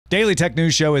Daily Tech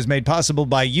News Show is made possible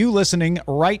by you listening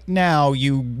right now,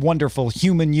 you wonderful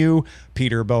human you,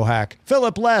 Peter Bohack,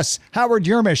 Philip Less, Howard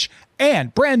Yermish,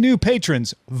 and brand new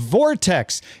patrons,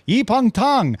 Vortex, Yipeng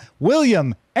Tong,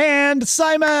 William, and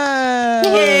Simon.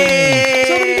 Yay!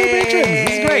 So many new patrons.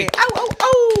 This is great. Ow, ow,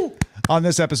 ow! On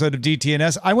this episode of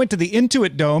DTNS, I went to the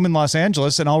Intuit Dome in Los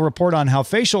Angeles, and I'll report on how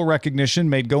facial recognition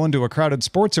made going to a crowded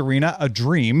sports arena a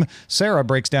dream. Sarah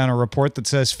breaks down a report that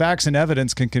says facts and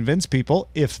evidence can convince people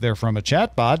if they're from a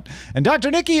chatbot. And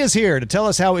Dr. Niki is here to tell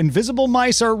us how invisible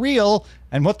mice are real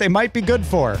and what they might be good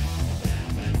for.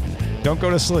 Don't go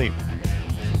to sleep.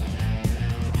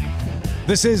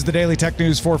 This is the Daily Tech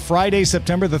News for Friday,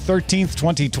 September the 13th,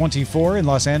 2024. In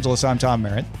Los Angeles, I'm Tom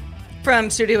Merritt.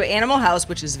 From Studio Animal House,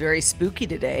 which is very spooky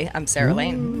today, I'm Sarah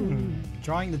Lane.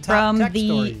 Drawing the top From tech the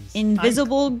stories.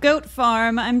 Invisible Goat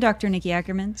Farm, I'm Dr. Niki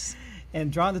Ackermans.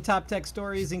 And drawing the top tech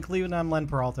stories in Cleveland, I'm Len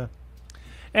Peralta.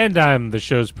 And I'm the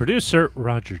show's producer,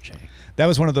 Roger J. That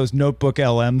was one of those Notebook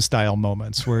LM style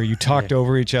moments where you talked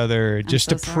over each other just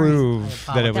so to sorry. prove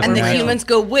that it was And the natural. humans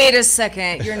go, wait a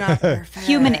second, you're not perfect.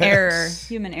 Human error.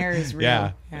 Human error is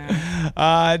real.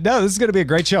 Yeah. No, this is going to be a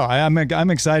great show. I'm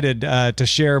excited to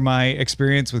share my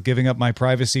experience with giving up my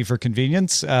privacy for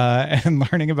convenience and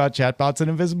learning about chatbots and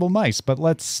invisible mice. But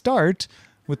let's start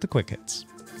with the quick hits.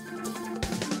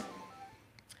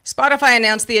 Spotify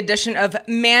announced the addition of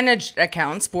managed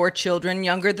accounts for children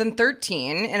younger than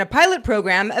 13 in a pilot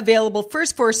program available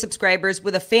first for subscribers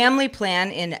with a family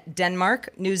plan in Denmark,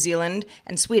 New Zealand,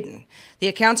 and Sweden. The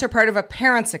accounts are part of a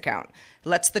parent's account. It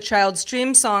lets the child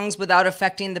stream songs without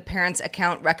affecting the parent's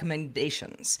account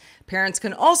recommendations. Parents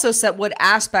can also set what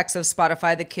aspects of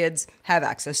Spotify the kids have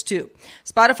access to.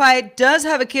 Spotify does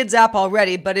have a kids app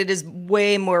already, but it is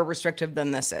way more restrictive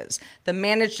than this is. The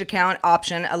managed account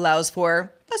option allows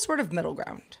for a sort of middle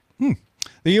ground.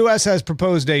 The U.S. has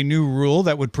proposed a new rule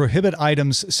that would prohibit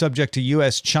items subject to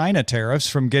U.S.-China tariffs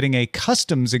from getting a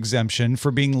customs exemption for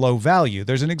being low value.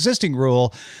 There's an existing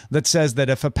rule that says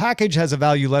that if a package has a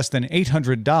value less than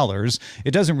 $800,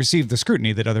 it doesn't receive the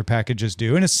scrutiny that other packages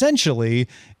do, and essentially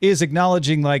is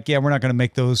acknowledging like, yeah, we're not going to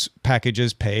make those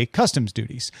packages pay customs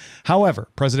duties. However,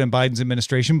 President Biden's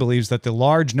administration believes that the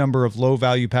large number of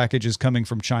low-value packages coming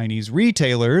from Chinese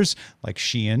retailers like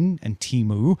Shein and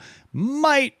Temu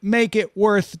might make it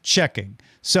worth checking.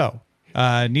 So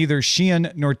neither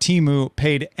Shein nor Temu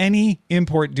paid any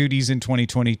import duties in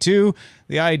 2022.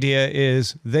 The idea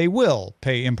is they will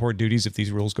pay import duties if these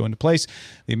rules go into place.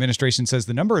 The administration says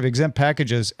the number of exempt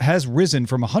packages has risen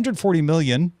from 140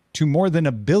 million to more than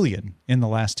a billion in the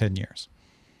last 10 years.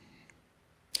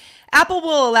 Apple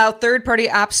will allow third-party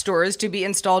app stores to be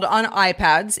installed on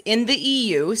iPads in the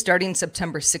EU starting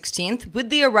September 16th with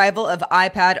the arrival of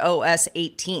iPad OS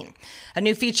 18. A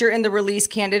new feature in the release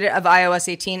candidate of iOS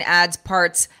 18 adds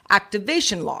parts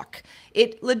activation lock.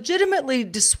 It legitimately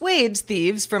dissuades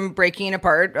thieves from breaking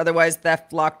apart, otherwise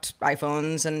theft-locked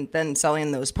iPhones and then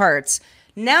selling those parts.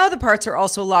 Now the parts are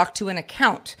also locked to an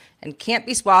account and can't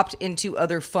be swapped into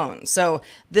other phones. So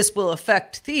this will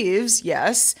affect thieves,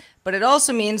 yes, but it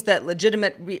also means that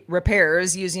legitimate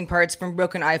repairs using parts from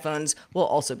broken iPhones will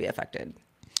also be affected.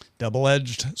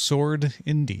 Double-edged sword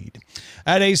indeed.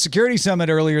 At a security summit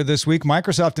earlier this week,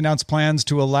 Microsoft announced plans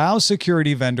to allow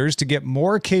security vendors to get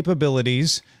more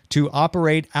capabilities to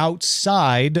operate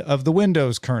outside of the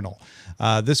Windows kernel.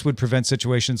 This would prevent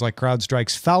situations like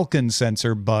CrowdStrike's Falcon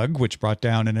sensor bug, which brought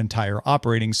down an entire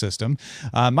operating system.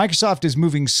 Microsoft is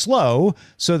moving slow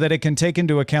so that it can take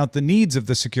into account the needs of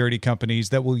the security companies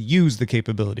that will use the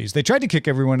capabilities. They tried to kick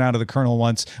everyone out of the kernel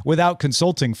once without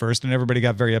consulting first, and everybody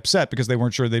got very upset because they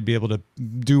weren't sure they'd be able to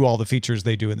do all the features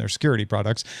they do in their security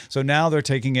products. So now they're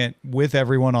taking it with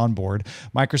everyone on board.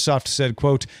 Microsoft said,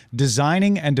 quote,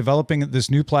 designing and developing this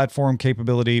new platform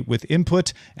capability with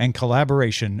input and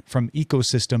collaboration from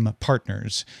ecosystem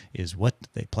partners is what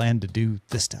they plan to do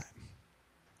this time.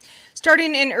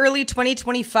 Starting in early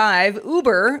 2025,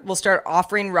 Uber will start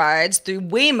offering rides through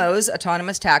Waymo's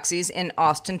autonomous taxis in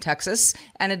Austin, Texas,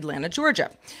 and Atlanta,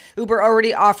 Georgia. Uber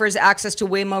already offers access to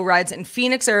Waymo rides in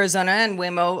Phoenix, Arizona, and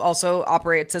Waymo also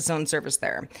operates its own service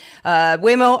there.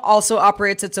 Waymo also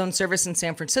operates its own service in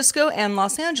San Francisco and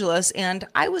Los Angeles, and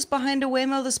I was behind a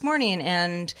Waymo this morning,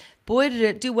 and boy, did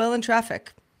it do well in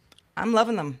traffic. I'm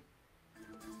loving them.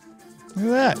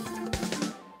 Look at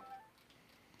that.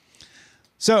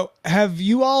 So, have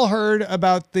you all heard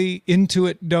about the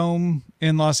Intuit Dome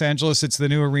in Los Angeles? It's the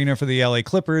new arena for the LA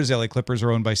Clippers. LA Clippers are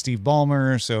owned by Steve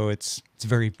Ballmer, so it's a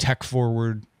very tech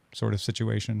forward sort of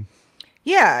situation.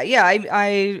 Yeah.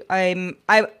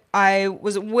 I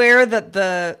was aware that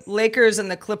the Lakers and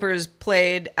the Clippers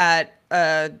played at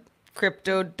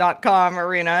Crypto.com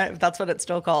arena, if that's what it's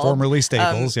still called. Formerly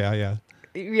Staples. Yeah.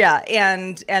 Yeah,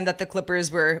 and that the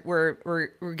Clippers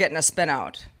were getting a spin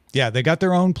out. Yeah, they got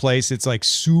their own place. It's like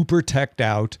super teched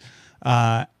out.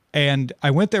 And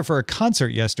I went there for a concert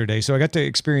yesterday, so I got to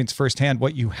experience firsthand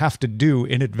what you have to do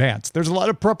in advance. There's a lot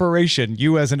of preparation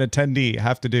you as an attendee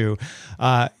have to do.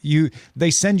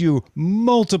 They send you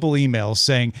multiple emails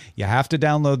saying you have to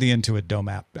download the Intuit Dome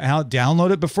app.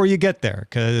 Download it before you get there,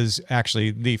 because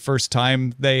actually the first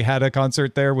time they had a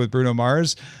concert there with Bruno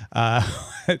Mars,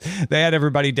 they had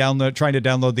everybody trying to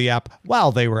download the app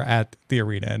while they were at the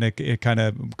arena, and it kind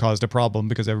of caused a problem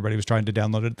because everybody was trying to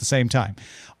download it at the same time.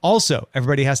 Also,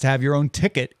 everybody has to have your own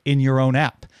ticket in your own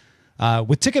app.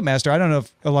 With Ticketmaster, I don't know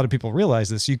if a lot of people realize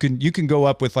this. You can go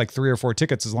up with like 3 or 4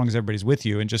 tickets as long as everybody's with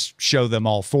you and just show them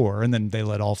all 4, and then they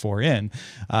let all 4 in.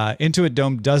 Intuit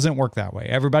Dome doesn't work that way.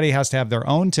 Everybody has to have their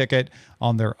own ticket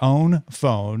on their own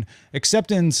phone, except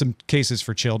in some cases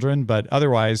for children, but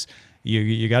otherwise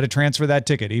you got to transfer that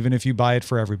ticket, even if you buy it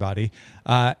for everybody.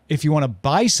 If you want to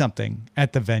buy something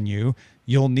at the venue,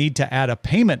 you'll need to add a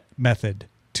payment method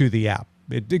to the app.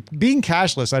 Being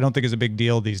cashless, I don't think is a big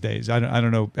deal these days. I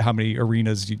don't know how many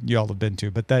arenas y'all have been to,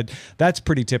 but that's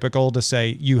pretty typical to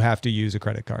say you have to use a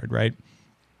credit card, right?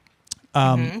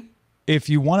 If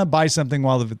you want to buy something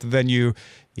while at the venue,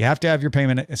 you have to have your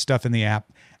payment stuff in the app,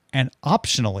 and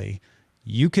optionally,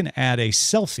 you can add a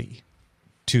selfie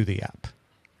to the app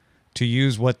to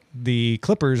use what the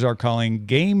Clippers are calling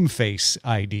Game Face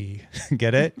ID.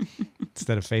 Get it?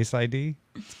 Instead of Face ID,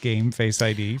 it's Game Face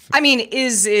ID. I mean,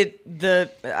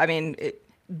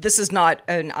 this is not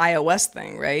an iOS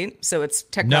thing, right? So it's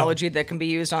technology that can be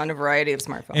used on a variety of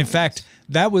smartphones. In fact,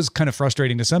 that was kind of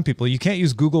frustrating to some people. You can't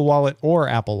use Google Wallet or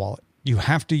Apple Wallet. You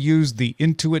have to use the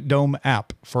Intuit Dome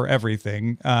app for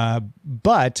everything.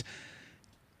 But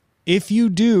if you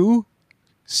do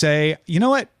say, you know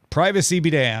what? Privacy be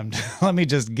damned. Let me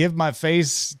just give my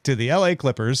face to the LA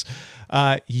Clippers.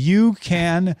 You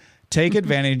can take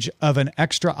advantage of an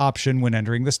extra option when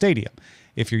entering the stadium.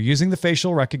 If you're using the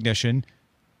facial recognition,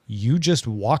 you just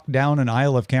walk down an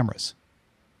aisle of cameras.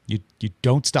 You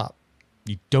don't stop.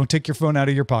 You don't take your phone out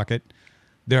of your pocket.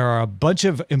 There are a bunch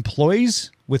of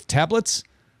employees with tablets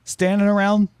standing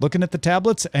around looking at the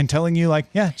tablets and telling you like,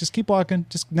 yeah, just keep walking.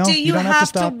 You don't have to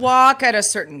stop. Do you have to walk at a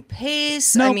certain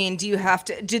pace? No. I mean, do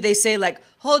they say like,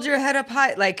 hold your head up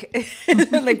high? Like,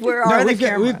 like where are the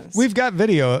cameras? We've got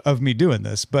video of me doing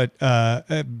this, but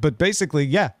basically,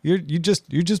 yeah, you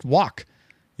just walk.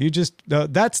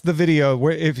 That's the video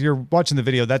where, if you're watching the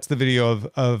video, that's the video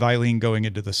of Eileen going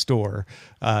into the store,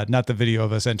 not the video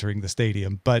of us entering the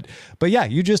stadium. But yeah,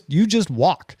 you just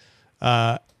walk.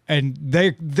 And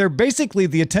they're basically,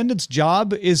 the attendant's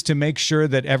job is to make sure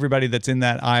that everybody that's in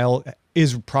that aisle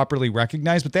is properly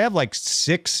recognized, but they have like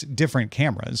 6 different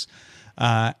cameras.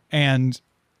 And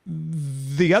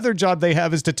the other job they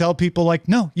have is to tell people like,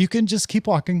 no, you can just keep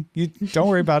walking. You don't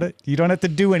worry about it. You don't have to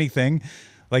do anything.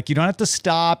 Like, you don't have to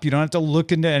stop. You don't have to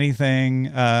look into anything,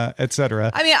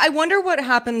 etc. I mean, I wonder what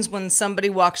happens when somebody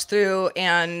walks through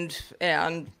and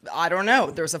I don't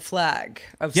know, there's a flag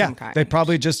of some kind. They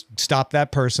probably just stop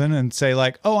that person and say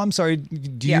like, oh, I'm sorry,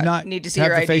 do you not need to see have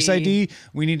your the Face ID?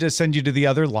 We need to send you to the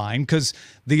other line, because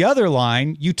the other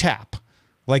line you tap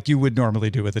like you would normally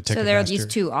do with a Ticketmaster. So there are these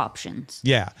 2 options.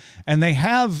 Yeah. And they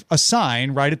have a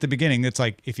sign right at the beginning that's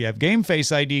like, if you have Game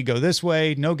Face ID, go this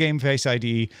way. No Game Face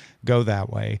ID, go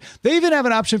that way. They even have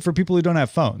an option for people who don't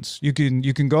have phones. You can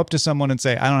go up to someone and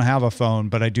say, I don't have a phone,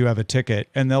 but I do have a ticket.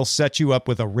 And they'll set you up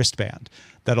with a wristband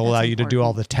that'll allow you to do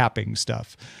all the tapping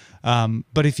stuff.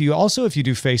 But if you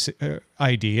do Face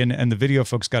ID, and the video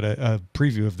folks got a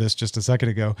preview of this just a second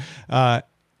ago,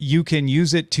 you can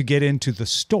use it to get into the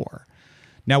store.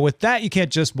 Now, with that, you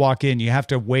can't just walk in. You have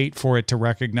to wait for it to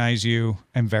recognize you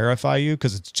and verify you,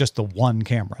 because it's just the one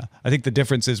camera. I think the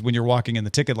difference is when you're walking in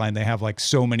the ticket line, they have like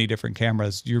so many different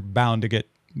cameras. You're bound to get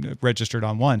registered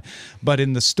on one. But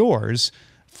in the stores,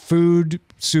 food,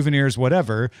 souvenirs,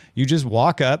 whatever, you just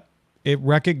walk up. It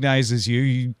recognizes you.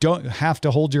 You don't have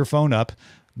to hold your phone up.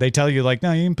 They tell you like,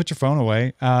 no, you can put your phone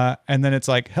away. And then it's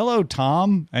like, hello,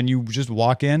 Tom. And you just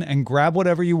walk in and grab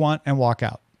whatever you want and walk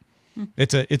out.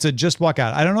 It's a just walk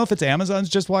out. I don't know if it's Amazon's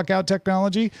just walk out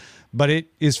technology, but it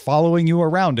is following you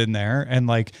around in there. And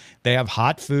like, they have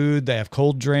hot food, they have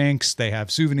cold drinks, they have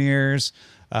souvenirs.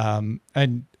 And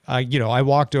I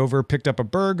walked over, picked up a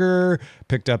burger,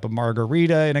 picked up a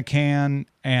margarita in a can.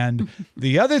 And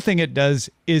the other thing it does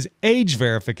is age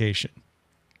verification.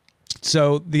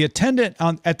 So the attendant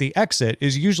at the exit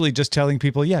is usually just telling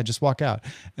people, yeah, just walk out.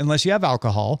 Unless you have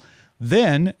alcohol,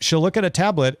 then she'll look at a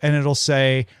tablet and it'll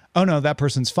say, oh no, that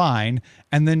person's fine.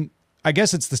 And then I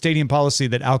guess it's the stadium policy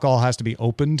that alcohol has to be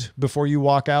opened before you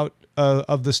walk out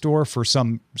of the store for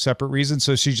some separate reason.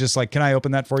 So she's just like, "Can I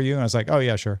open that for you?" And I was like, "Oh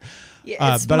yeah, sure."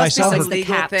 Yeah, But I saw her. like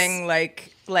legal caps. thing,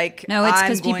 like No, it's I'm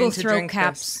because people going to throw drink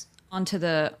caps this. onto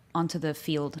the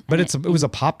field. But and it was a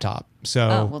pop top, so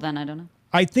Oh, well then I don't know.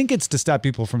 I think it's to stop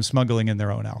people from smuggling in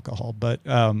their own alcohol. But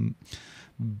I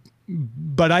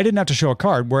didn't have to show a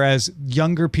card. Whereas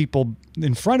younger people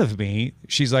in front of me,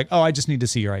 she's like, "Oh, I just need to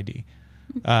see your ID."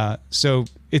 So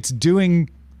it's doing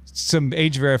some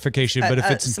age verification, but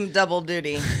if it's some double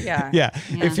duty, yeah. yeah,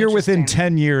 if you're within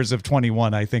Interesting. 10 years of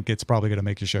 21, I think it's probably going to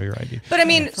make you show your ID. But I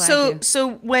mean, Flag you.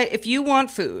 so if you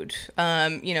want food,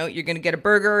 you're going to get a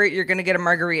burger, you're going to get a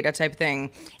margarita type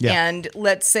thing. Yeah. And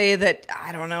let's say that,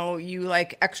 I don't know, you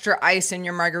like extra ice in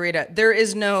your margarita. There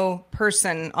is no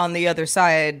person on the other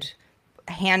side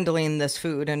handling this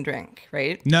food and drink,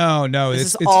 right? No,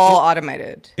 This is all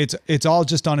automated. It's all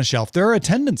just on a shelf. There are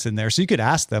attendants in there, so you could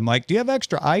ask them, like, "Do you have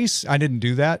extra ice?" I didn't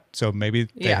do that, so maybe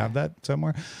they Yeah. have that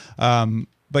somewhere.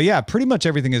 But yeah, pretty much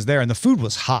everything is there, and the food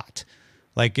was hot.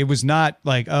 Like, it was not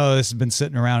like, "Oh, this has been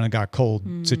sitting around and got cold"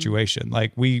 situation.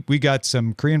 Like, we got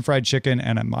some Korean fried chicken,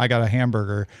 and I got a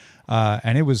hamburger,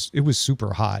 and it was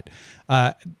super hot.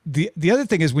 The other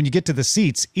thing is, when you get to the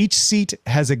seats, each seat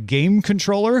has a game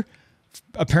controller.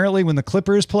 Apparently, when the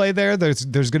Clippers play there's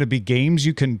going to be games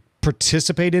you can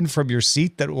participate in from your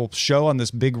seat that will show on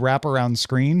this big wraparound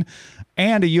screen,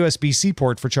 and a USB-C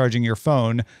port for charging your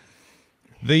phone.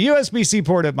 The USB-C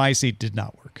port at my seat did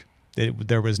not work.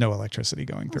 There was no electricity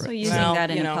going through So it. using Well, that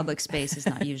in you a know. public space is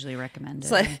not usually recommended.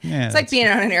 It's like, Yeah, it's like that's being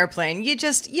on an airplane.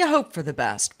 You hope for the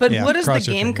best. But Yeah, what does the cross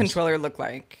your game fingers. controller look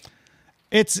like?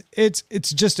 It's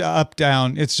just a up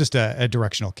down. It's just a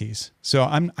directional keys. So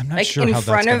I'm not Like sure in how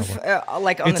front that's of, gonna work.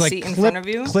 like on It's the like seat in front of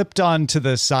you? clipped onto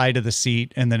the side of the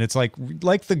seat, and then it's like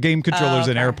the game controllers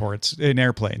in okay. in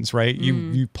airplanes, right?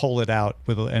 You pull it out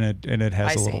and it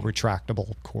has I a little see.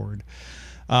 retractable cord.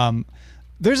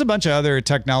 There's a bunch of other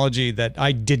technology that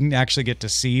I didn't actually get to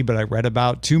see, but I read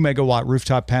about. 2-megawatt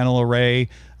rooftop panel array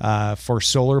for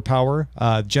solar power.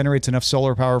 Generates enough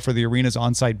solar power for the arena's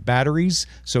on-site batteries,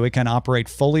 so it can operate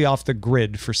fully off the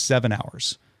grid for 7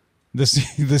 hours.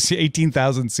 This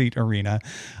 18,000 seat arena.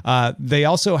 They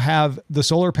also have the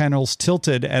solar panels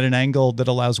tilted at an angle that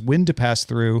allows wind to pass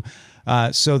through,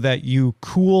 so that you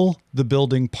cool the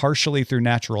building partially through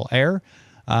natural air.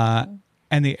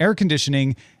 And the air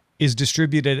conditioning is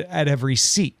distributed at every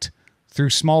seat through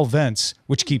small vents,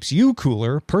 which keeps you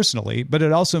cooler personally, but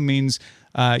it also means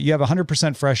you have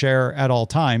 100% fresh air at all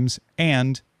times,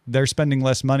 and they're spending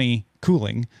less money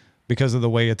cooling because of the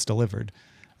way it's delivered.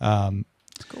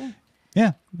 Cool.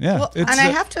 Yeah. Well, and I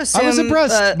have to I was assume,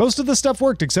 impressed. Most of the stuff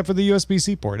worked except for the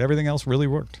USB-C port. Everything else really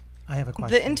worked. I have a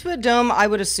question. The Intuit Dome, I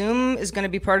would assume, is going to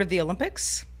be part of the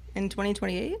Olympics in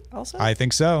 2028 also? I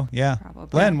think so. Yeah.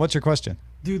 Probably. Len, what's your question?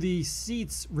 Do the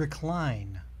seats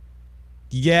recline?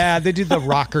 Yeah, they do the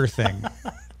rocker thing,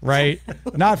 right?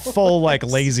 Not full like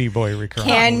lazy boy recline.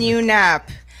 Can you nap?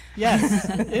 Yes.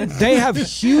 They have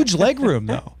huge legroom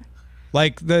though.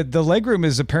 Like the legroom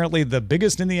is apparently the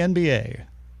biggest in the NBA,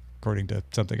 according to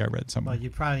something I read somewhere. Well,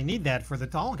 you probably need that for the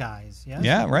tall guys. Yes?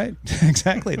 Yeah, right.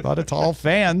 Exactly. A lot of tall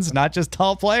fans, not just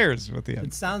tall players with the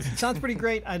It sounds pretty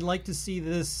great. I'd like to see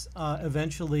this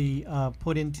eventually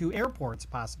put into airports,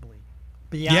 possibly.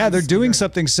 Beyond Yeah, they're doing security.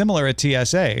 something similar at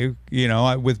TSA. You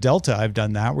know, with Delta, I've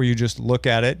done that where you just look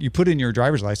at it. You put in your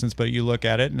driver's license, but you look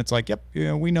at it and it's like, yep,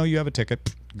 we know you have a ticket.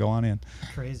 Pfft, go on in.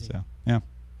 Crazy. So, yeah.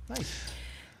 Nice.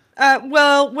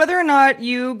 Well, whether or not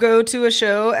you go to a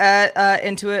show at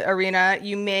Intuit Arena,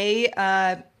 you may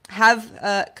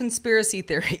have conspiracy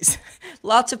theories.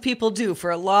 Lots of people do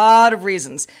for a lot of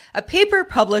reasons. A paper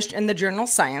published in the journal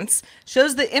Science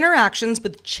shows that interactions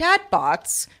with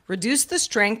chatbots reduce the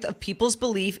strength of people's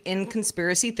belief in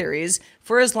conspiracy theories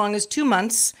for as long as 2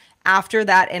 months after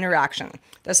that interaction.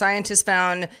 The scientists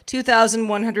found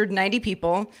 2,190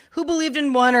 people who believed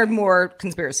in one or more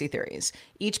conspiracy theories.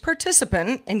 Each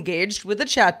participant engaged with a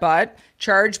chatbot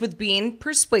charged with being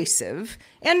persuasive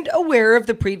and aware of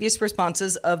the previous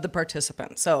responses of the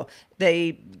participant. So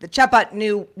the chatbot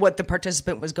knew what the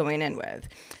participant was going in with.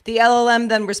 The LLM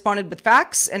then responded with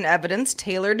facts and evidence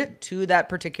tailored to that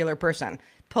particular person.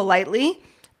 Politely,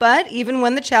 but even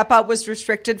when the chatbot was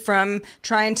restricted from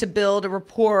trying to build a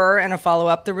rapport and a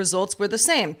follow-up, the results were the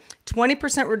same.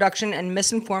 20% reduction in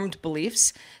misinformed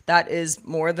beliefs. That is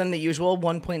more than the usual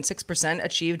 1.6%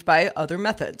 achieved by other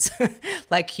methods,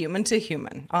 like human to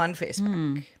human on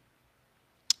Facebook.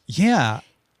 Yeah.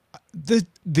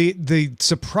 The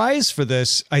surprise for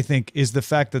this, I think, is the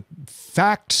fact that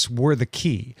facts were the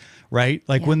key, right?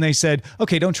 Like when they said,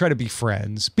 okay, don't try to be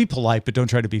friends, be polite, but don't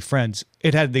try to be friends.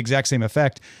 It had the exact same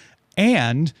effect.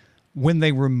 And when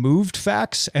they removed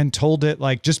facts and told it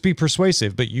like, just be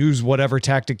persuasive, but use whatever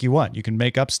tactic you want, you can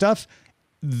make up stuff,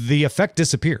 the effect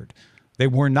disappeared. They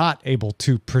were not able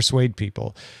to persuade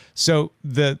people. So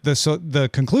the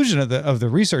conclusion of the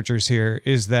researchers here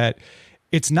is that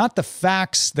it's not the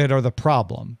facts that are the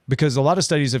problem, because a lot of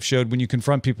studies have showed when you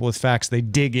confront people with facts, they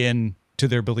dig in to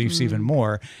their beliefs even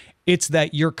more. It's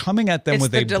that you're coming at them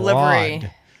with a delivery.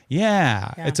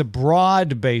 broad, it's a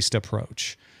broad-based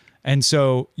approach. And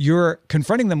so you're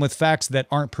confronting them with facts that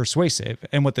aren't persuasive.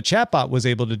 And what the chatbot was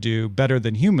able to do better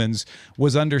than humans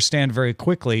was understand very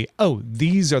quickly, oh,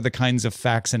 these are the kinds of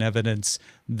facts and evidence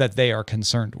that they are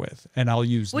concerned with. And I'll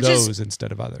use those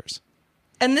instead of others.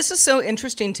 And this is so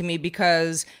interesting to me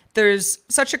because there's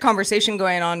such a conversation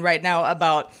going on right now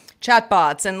about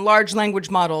chatbots and large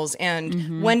language models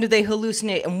and when do they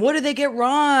hallucinate and what do they get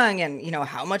wrong and,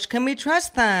 how much can we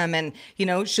trust them? And,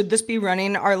 should this be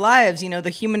running our lives? The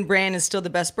human brain is still the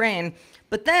best brain.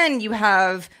 But then you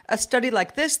have a study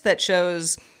like this that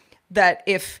shows that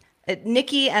if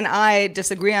Niki and I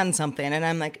disagree on something and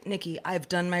I'm like, Niki, I've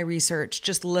done my research.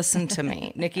 Just listen to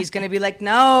me. Niki's going to be like,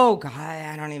 no, God,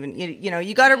 I don't even,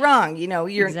 you got it wrong.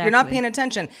 You're not paying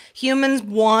attention. Humans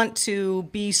want to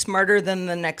be smarter than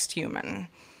the next human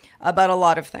about a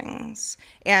lot of things.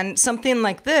 And something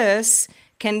like this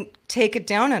can take it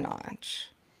down a notch.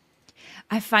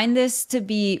 I find this to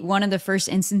be one of the first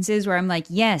instances where I'm like,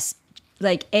 yes,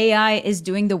 like AI is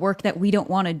doing the work that we don't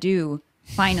want to do,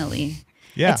 finally.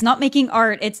 Yeah. It's not making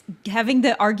art. It's having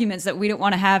the arguments that we don't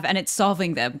want to have and it's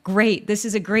solving them. Great. This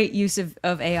is a great use of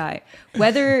AI.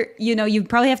 Whether, you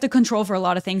probably have to control for a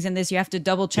lot of things in this. You have to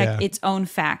double check its own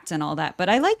facts and all that. But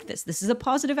I like this. This is a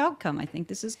positive outcome. I think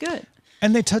this is good.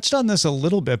 And they touched on this a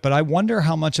little bit, but I wonder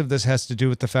how much of this has to do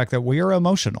with the fact that we are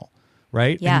emotional,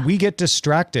 right? Yeah. And we get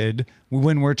distracted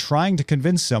when we're trying to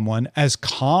convince someone, as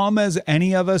calm as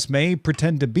any of us may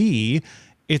pretend to be.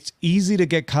 It's easy to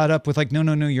get caught up with like, no,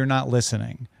 you're not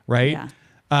listening, right?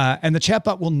 Yeah. And the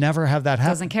chatbot will never have that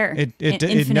happen. Doesn't care.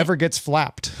 It never gets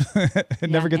flapped. It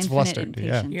never gets flustered.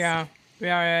 Impatience.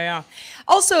 Yeah.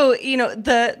 Also,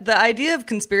 the idea of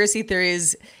conspiracy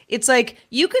theories, it's like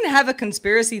you can have a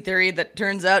conspiracy theory that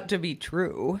turns out to be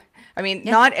true. I mean,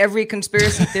 not every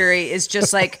conspiracy theory is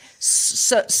just like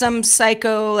some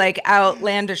psycho, like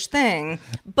outlandish thing.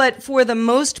 But for the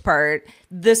most part,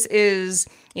 this is,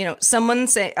 someone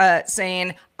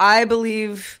saying, I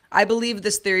believe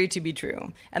this theory to be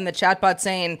true. And the chatbot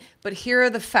saying, but here are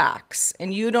the facts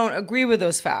and you don't agree with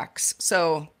those facts.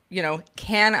 So,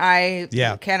 can I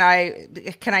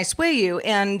sway you?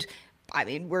 And I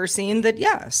mean, we're seeing that,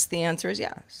 yes, the answer is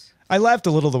yes. I laughed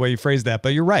a little the way you phrased that, but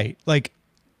you're right. Like,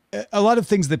 a lot of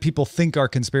things that people think are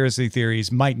conspiracy theories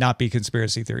might not be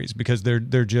conspiracy theories because they're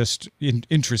just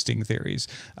interesting theories.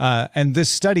 And this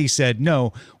study said,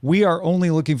 no, we are only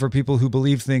looking for people who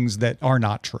believe things that are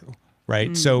not true.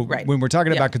 Right. So when we're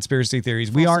talking about conspiracy theories,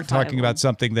 we aren't talking about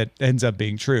something that ends up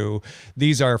being true.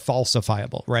 These are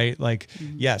falsifiable. Right. Like,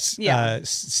 yes,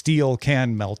 steel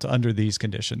can melt under these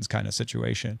conditions kind of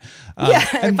situation.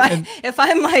 If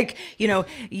I'm like,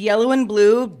 yellow and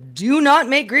blue do not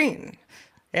make green.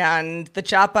 And the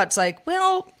chatbot's like,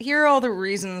 well, here are all the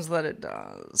reasons that it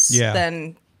does. Yeah.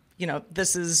 Then,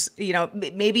 this is,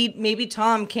 maybe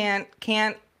Tom can't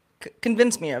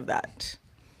convince me of that.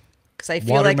 Because I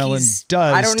feel watermelon like he's,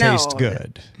 does I don't taste know.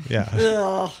 good. Yeah.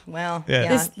 Ugh, well,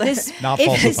 This not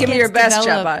give me your best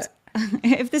chatbot.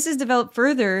 If this is developed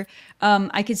further,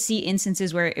 I could see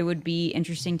instances where it would be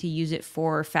interesting to use it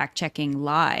for fact checking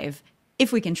live,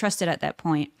 if we can trust it at that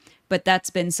point. But that's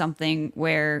been something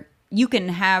where you can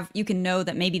know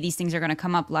that maybe these things are going to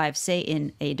come up live, say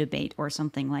in a debate or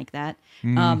something like that.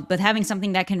 But having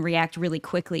something that can react really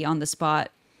quickly on the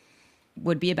spot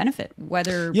would be a benefit,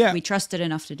 whether we trust it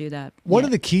enough to do that. One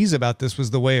of the keys about this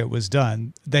was the way it was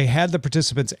done. They had the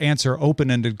participants answer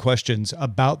open-ended questions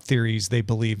about theories they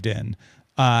believed in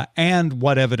and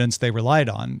what evidence they relied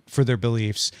on for their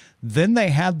beliefs. Then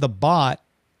they had the bot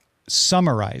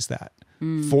summarize that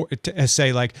to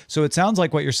say like, so it sounds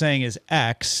like what you're saying is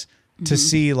X, to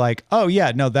see like, oh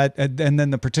yeah, no, that, and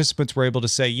then the participants were able to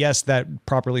say, yes, that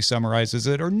properly summarizes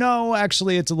it, or no,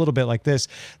 actually it's a little bit like this.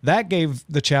 That gave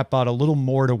the chatbot a little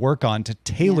more to work on to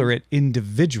tailor it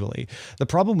individually. The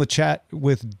problem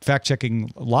with fact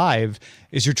checking live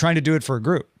is you're trying to do it for a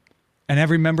group, and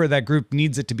every member of that group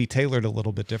needs it to be tailored a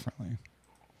little bit differently.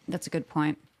 That's a good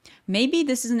point. Maybe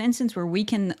this is an instance where we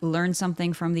can learn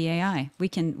something from the AI. We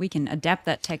can adapt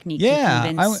that technique to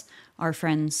convince our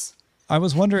friends. I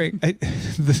was wondering,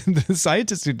 the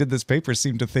scientists who did this paper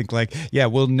seem to think like, yeah,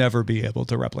 we'll never be able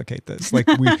to replicate this. Like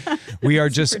we are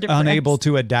just unable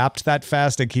to adapt that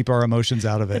fast and keep our emotions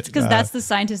out of it. It's because that's the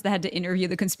scientist that had to interview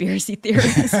the conspiracy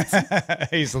theorists.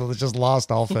 He's just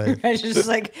lost all faith. It's just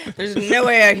like, there's no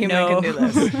way a human can do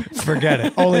this. Forget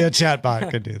it. Only a chatbot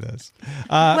could do this.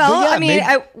 Well, yeah, I mean,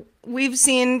 we've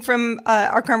seen from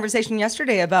our conversation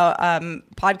yesterday about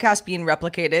podcasts being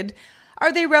replicated.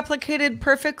 Are they replicated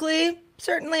perfectly?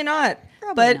 Certainly not.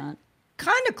 Probably but not.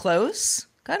 Kind of close.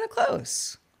 Kind of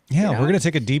close. Yeah, we're going to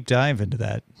take a deep dive into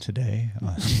that today.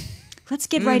 Let's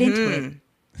get right into it.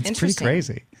 It's pretty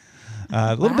crazy.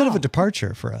 A little bit of a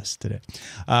departure for us today.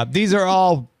 These are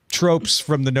all tropes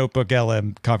from the Notebook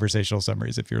LM conversational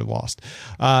summaries, if you're lost.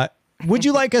 Would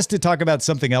you like us to talk about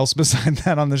something else beside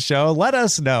that on the show? Let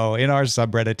us know in our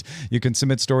subreddit. You can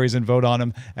submit stories and vote on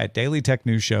them at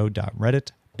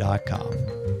dailytechnewsshow.reddit.com.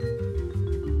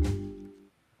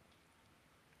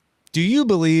 Do you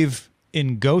believe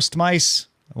in ghost mice?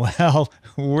 Well,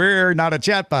 we're not a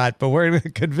chatbot, but we're going to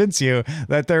convince you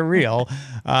that they're real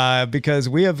because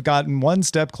we have gotten one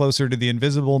step closer to the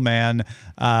invisible man,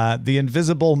 the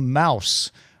invisible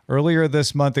mouse. Earlier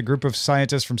this month, a group of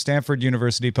scientists from Stanford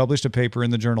University published a paper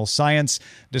in the journal Science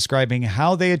describing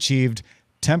how they achieved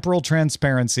temporal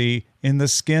transparency in the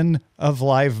skin of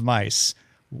live mice.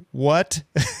 What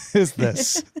is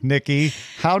this, Nikki?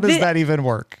 How does that even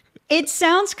work? It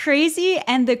sounds crazy,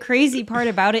 and the crazy part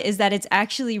about it is that it's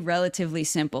actually relatively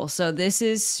simple. So this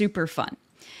is super fun.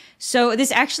 So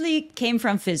this actually came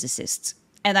from physicists.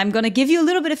 And I'm going to give you a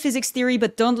little bit of physics theory,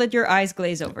 but don't let your eyes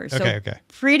glaze over. So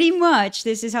pretty much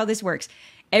this is how this works.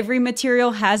 Every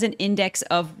material has an index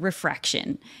of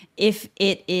refraction. If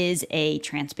it is a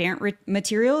transparent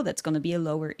material, that's going to be a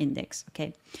lower index,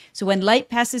 okay? So when light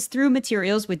passes through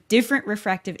materials with different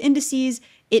refractive indices,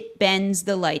 it bends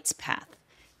the light's path.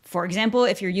 For example,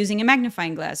 if you're using a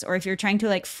magnifying glass, or if you're trying to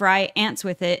like fry ants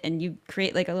with it and you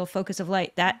create like a little focus of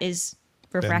light, that is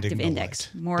refractive index,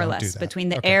 more or less, between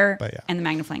the air and the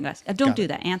magnifying glass. Don't do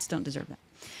that. Ants don't deserve that.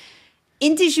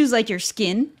 In tissues like your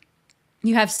skin,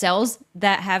 you have cells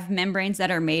that have membranes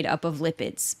that are made up of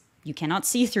lipids. You cannot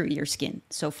see through your skin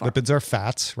so far. Lipids are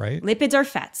fats, right? Lipids are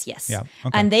fats, yes. Yeah.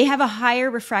 Okay. And they have a higher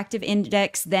refractive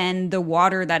index than the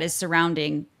water that is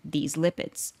surrounding these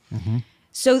lipids. Mm-hmm.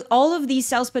 So all of these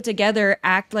cells put together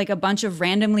act like a bunch of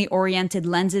randomly oriented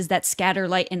lenses that scatter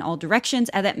light in all directions,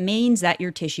 and that means that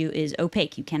your tissue is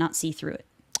opaque. You cannot see through it.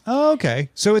 Oh, okay.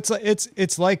 So it's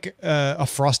like a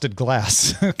frosted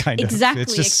glass, kind of. Exactly,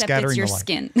 it's just except scattering it's your the light.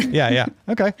 skin. Yeah.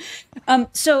 Okay.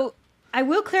 So I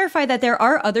will clarify that there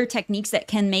are other techniques that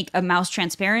can make a mouse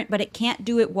transparent, but it can't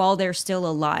do it while they're still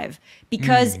alive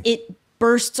because it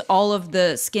bursts all of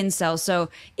the skin cells. So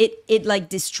it like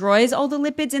destroys all the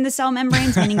lipids in the cell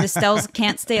membranes, meaning the cells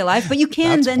can't stay alive, but you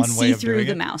can then see through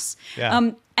the mouse.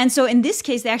 Yeah. And so in this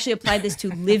case, they actually applied this to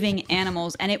living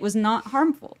animals, and it was not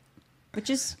harmful, which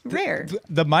is rare.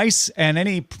 The mice and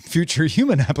any future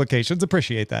human applications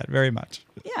appreciate that very much.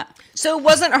 Yeah. So it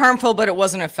wasn't harmful, but it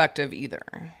wasn't effective either.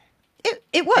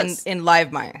 It was. In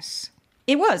live mice.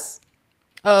 It was.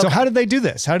 Oh, okay. So how did they do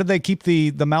this? How did they keep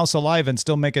the mouse alive and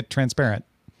still make it transparent?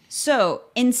 So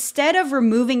instead of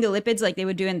removing the lipids like they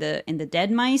would do in the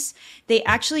dead mice, they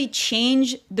actually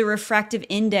change the refractive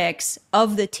index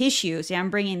of the tissue. See, I'm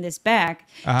bringing this back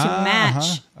to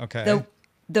match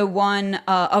the one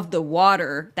of the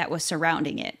water that was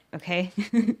surrounding it. Okay.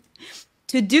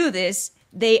 To do this,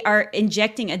 they are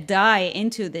injecting a dye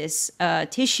into this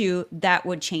tissue that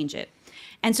would change it.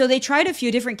 And so they tried a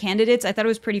few different candidates. I thought it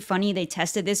was pretty funny. They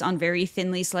tested this on very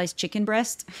thinly sliced chicken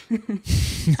breast.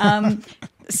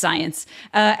 Science.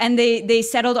 And they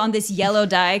settled on this yellow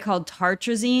dye called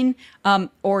tartrazine,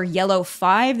 or yellow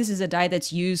 5. This is a dye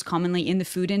that's used commonly in the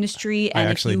food industry. And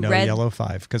I actually know yellow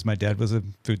 5 because my dad was a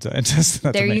food scientist.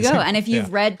 That's there amazing. you go. And if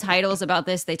you've read titles about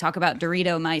this, they talk about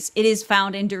Dorito mice. It is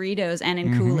found in Doritos and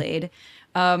in Kool-Aid.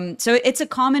 So it's a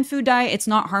common food dye. It's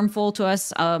not harmful to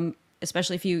us.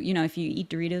 Especially if you eat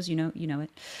Doritos, you know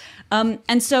it.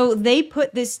 And so they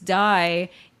put this dye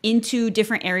into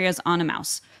different areas on a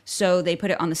mouse. So they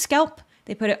put it on the scalp,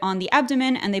 they put it on the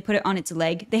abdomen, and they put it on its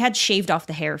leg. They had shaved off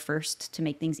the hair first to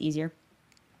make things easier.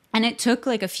 And it took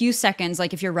like a few seconds,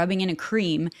 like if you're rubbing in a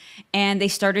cream, and they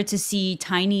started to see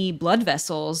tiny blood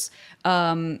vessels.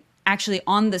 Actually,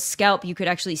 on the scalp, you could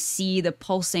actually see the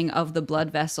pulsing of the blood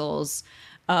vessels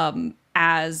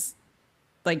as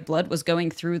like blood was going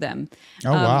through them.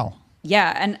 Oh, wow.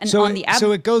 Yeah. And so on the abdomen.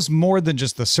 So it goes more than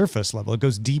just the surface level. It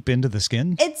goes deep into the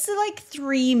skin? It's like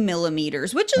 3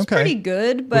 millimeters, which is pretty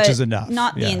good, but which is enough.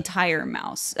 Not the entire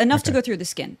mouse. Enough to go through the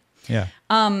skin. Yeah.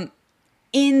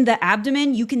 in the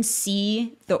abdomen, you can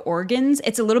see the organs.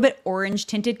 It's a little bit orange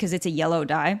tinted because it's a yellow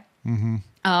dye.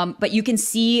 But you can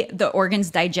see the organs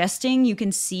digesting. You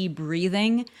can see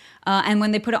breathing. And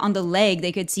when they put it on the leg,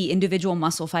 they could see individual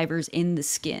muscle fibers in the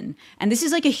skin. And this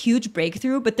is like a huge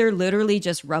breakthrough, but they're literally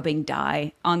just rubbing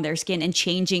dye on their skin and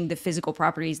changing the physical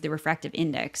properties, the refractive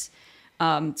index.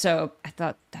 So I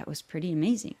thought that was pretty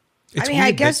amazing. It's I mean, I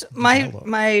weird guess that my yellow.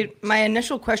 my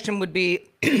initial question would be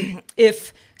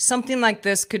if something like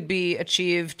this could be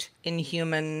achieved in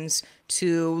humans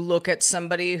to look at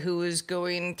somebody who is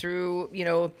going through,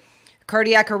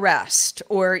 cardiac arrest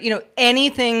or,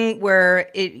 anything where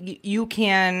you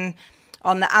can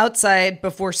on the outside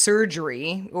before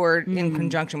surgery or in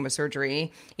conjunction with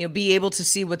surgery, be able to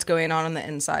see what's going on the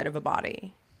inside of a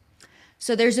body.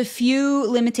 So there's a few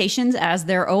limitations, as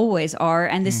there always are,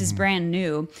 and this is brand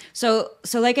new. So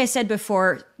like I said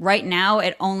before, right now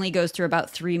it only goes through about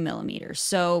 3 millimeters.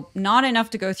 So not enough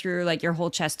to go through like your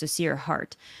whole chest to see your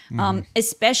heart.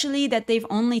 Especially that they've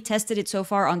only tested it so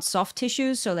far on soft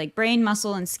tissues, so like brain,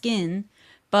 muscle, and skin,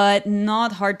 but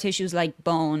not hard tissues like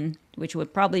bone, which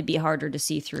would probably be harder to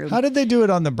see through. How did they do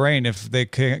it on the brain if they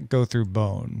can't go through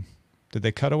bone? Did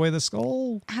they cut away the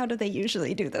skull? How do they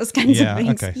usually do those kinds of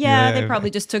things? Okay. Yeah, they probably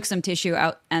just took some tissue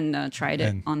out and tried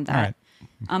it on that.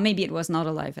 All right. Maybe it was not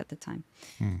alive at the time.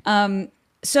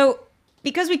 So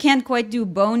because we can't quite do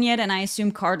bone yet, and I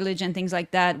assume cartilage and things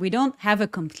like that, we don't have a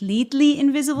completely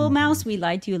invisible mouse. We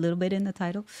lied to you a little bit in the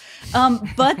title.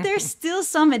 But there's still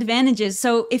some advantages.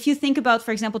 So if you think about,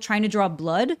 for example, trying to draw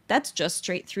blood, that's just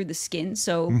straight through the skin.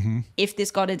 So if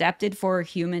this got adapted for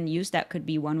human use, that could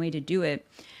be one way to do it.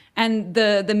 And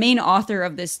the main author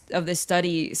of this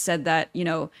study said that,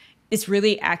 this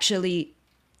really actually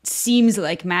seems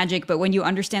like magic, but when you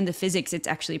understand the physics, it's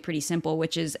actually pretty simple,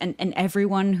 which is, and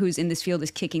everyone who's in this field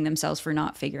is kicking themselves for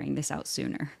not figuring this out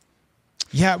sooner.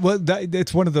 Yeah, well,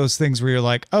 it's one of those things where you're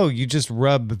like, oh, you just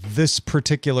rub this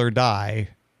particular dye.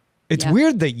 It's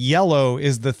weird that yellow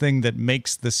is the thing that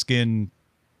makes the skin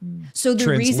So the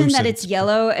reason that translucent. it's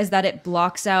yellow is that it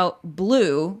blocks out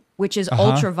blue, which is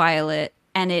ultraviolet,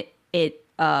 and it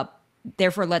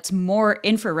therefore lets more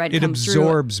infrared It come through.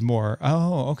 absorbs more.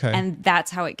 Oh, okay. And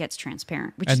that's how it gets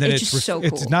transparent, which And then is just so cool.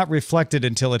 It's not reflected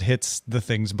until it hits the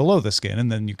things below the skin,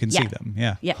 and then you can see them.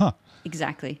 Yeah. Yeah, Huh.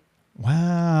 exactly.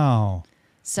 Wow.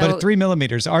 So, but at 3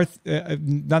 millimeters,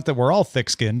 not that we're all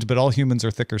thick-skinned, but all humans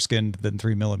are thicker-skinned than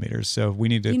 3 millimeters. So we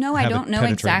need to. I don't know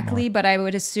penetrate exactly, more. but I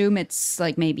would assume it's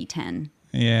like maybe 10.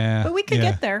 Yeah. But we could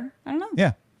get there. I don't know.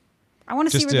 Yeah. I want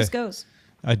to see Just where this goes.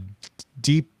 A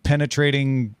deep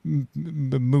penetrating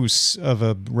mousse of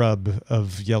a rub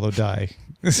of yellow dye.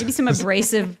 Maybe some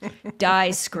abrasive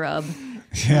dye scrub.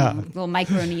 Yeah. Little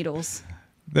micro needles.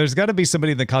 There's got to be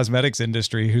somebody in the cosmetics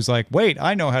industry who's like, wait,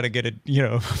 I know how to get it,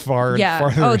 farther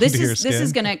this into your is skin. this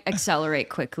is going to accelerate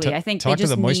quickly. I think talk they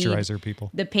just to the need moisturizer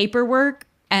people. the paperwork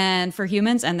and for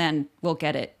humans, and then we'll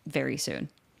get it very soon.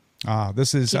 Ah,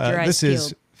 this is Keep your eyes this is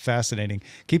peeled. fascinating.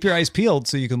 Keep your eyes peeled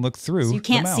so you can look through. So you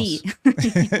can't the mouse.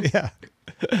 see. Yeah.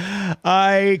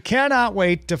 I cannot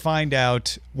wait to find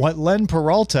out what Len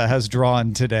Peralta has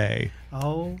drawn today.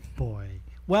 Oh boy.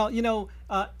 Well,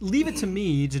 leave it to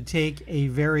me to take a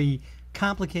very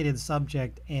complicated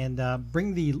subject and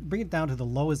bring it down to the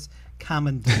lowest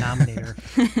common denominator.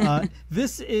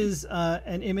 This is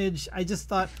an image. I just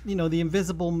thought, the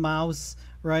invisible mouse,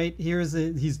 right?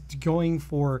 He's going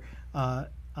for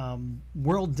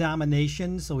world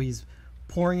domination, so he's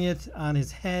pouring it on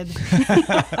his head.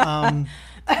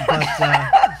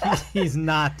 But he's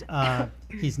not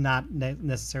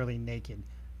necessarily naked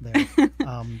there.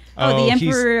 The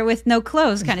emperor with no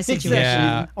clothes kind of situation.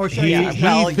 Yeah. Or should he, I- he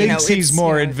well, thinks he's it's,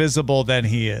 more invisible than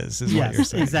he is what you're Yes,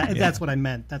 saying. exactly. Yeah. That's what I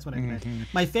meant.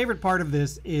 My favorite part of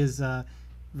this is the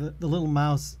little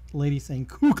mouse lady saying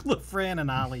 "Kukla, Fran,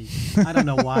 and Ollie." I don't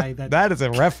know why that. That is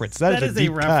a reference. That is a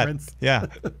deep reference. cut. Yeah.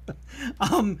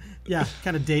 Yeah,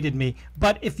 kind of dated me.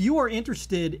 But if you are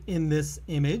interested in this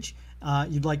image,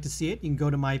 you'd like to see it, you can go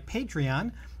to my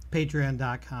Patreon,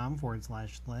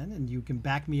 patreon.com/Len, and you can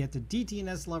back me at the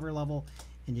DTNS lover level,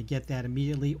 and you get that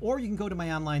immediately. Or you can go to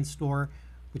my online store,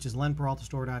 which is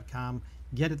lenperaltastore.com,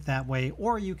 get it that way,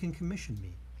 or you can commission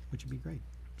me, which would be great.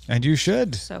 And you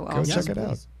should. So Go awesome. check it Yes, out.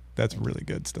 please. That's really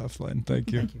good stuff, Len.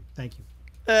 Thank you. Thank you.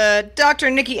 Dr.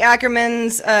 Niki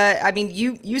Ackermans,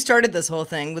 you started this whole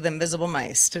thing with invisible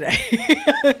mice today.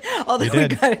 Although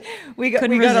we got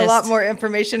Couldn't a lot resist. more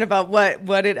information about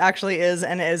what it actually is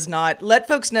and is not. Let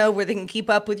folks know where they can keep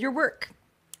up with your work.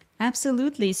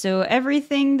 Absolutely. So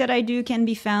everything that I do can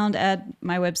be found at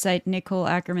my website,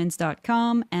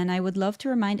 NicoleAckermans.com. And I would love to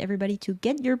remind everybody to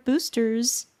get your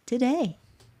boosters today.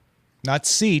 Not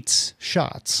seats,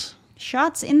 shots.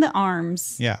 Shots in the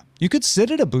arms. Yeah. You could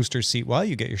sit at a booster seat while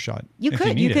you get your shot. You if could.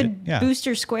 You needed could it. Yeah.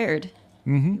 booster squared.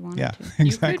 Yeah,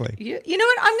 exactly. You know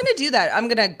what? I'm going to do that. I'm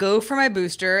going to go for my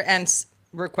booster and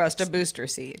request a booster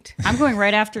seat. I'm going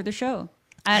right after the show.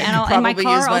 And I'll in my probably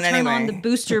car, use I'll one turn anyway. on the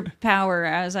booster power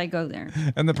as I go there.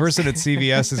 And the person at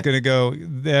CVS is going to go,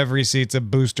 every seat's a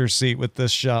booster seat with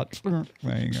this shot. There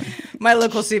you go. My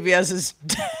local CVS is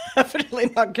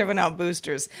definitely not giving out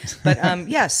boosters. But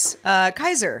yes,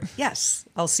 Kaiser, yes,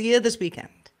 I'll see you this weekend.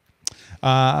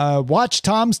 Watch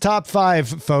Tom's Top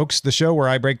 5, folks, the show where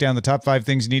I break down the top 5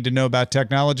 things you need to know about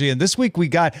technology. And this week we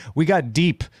got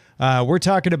deep. We're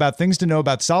talking about things to know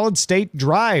about solid state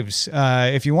drives.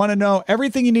 If you want to know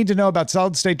everything you need to know about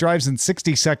solid state drives in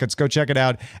 60 seconds, go check it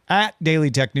out at Daily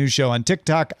Tech News Show on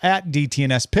TikTok, at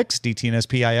DTNS Pix, DTNS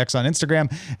PIX on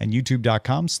Instagram, and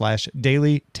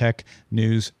youtube.com/Daily Tech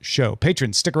News Show.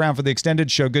 Patrons, stick around for the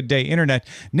extended show. Good day, Internet.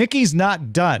 Nikki's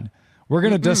not done. We're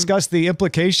going to discuss the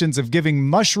implications of giving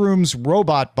mushrooms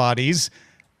robot bodies.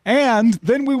 And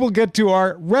then we will get to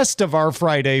our rest of our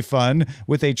Friday fun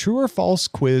with a true or false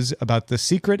quiz about the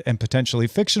secret and potentially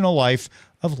fictional life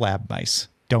of lab mice.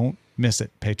 Don't miss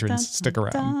it, patrons. Stick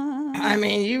around. I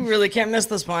mean, you really can't miss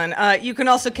this one. You can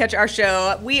also catch our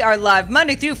show. We are live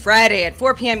Monday through Friday at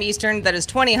 4 p.m. Eastern. That is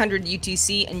 2000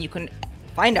 UTC. And you can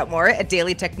find out more at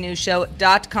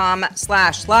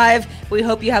dailytechnewsshow.com/live. We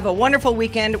hope you have a wonderful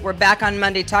weekend. We're back on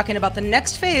Monday talking about the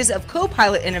next phase of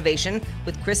Copilot innovation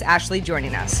with Chris Ashley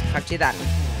joining us. Talk to you then.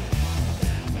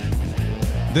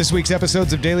 This week's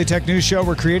episodes of Daily Tech News Show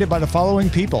were created by the following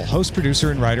people: host,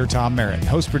 producer, and writer Tom Merritt,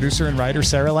 host, producer, and writer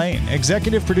Sarah Lane,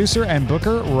 executive producer and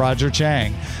booker Roger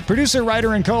Chang, producer,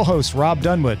 writer, and co-host Rob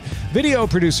Dunwood, video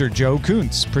producer Joe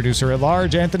Kuntz, producer at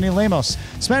large Anthony Lemos,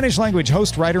 Spanish language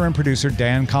host, writer, and producer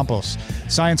Dan Campos,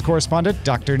 science correspondent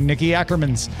Dr. Niki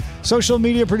Ackermans, social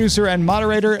media producer and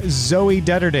moderator Zoe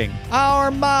Detterding,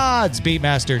 our mods: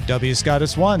 Beatmaster W.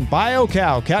 Scottus1,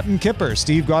 BioCow, Captain Kipper,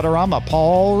 Steve Guadarrama,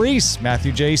 Paul Reese,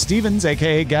 Matthew J. Stevens,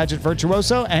 aka Gadget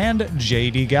Virtuoso, and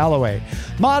JD Galloway.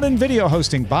 Mod and video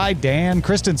hosting by Dan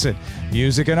Christensen.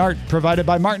 Music and art provided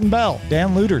by Martin Bell,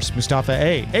 Dan Luders, Mustafa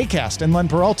A., Acast, and Len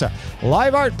Peralta.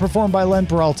 Live art performed by Len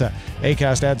Peralta.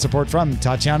 Acast ad support from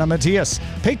Tatiana Matias.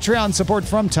 Patreon support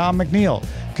from Tom McNeil.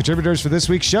 Contributors for this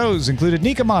week's shows included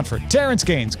Nika Montfort, Terrence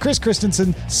Gaines, Chris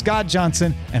Christensen, Scott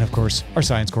Johnson, and of course, our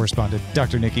science correspondent,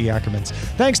 Dr. Niki Ackermans.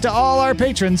 Thanks to all our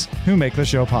patrons who make the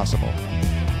show possible.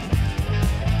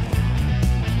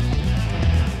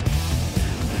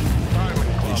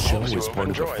 This show is part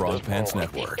of the Frog Pants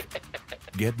Network.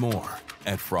 Get more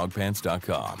at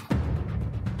frogpants.com.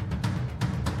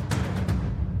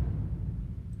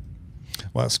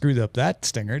 Well, I screwed up that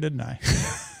stinger, didn't I?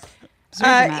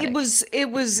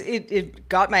 It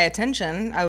got my attention.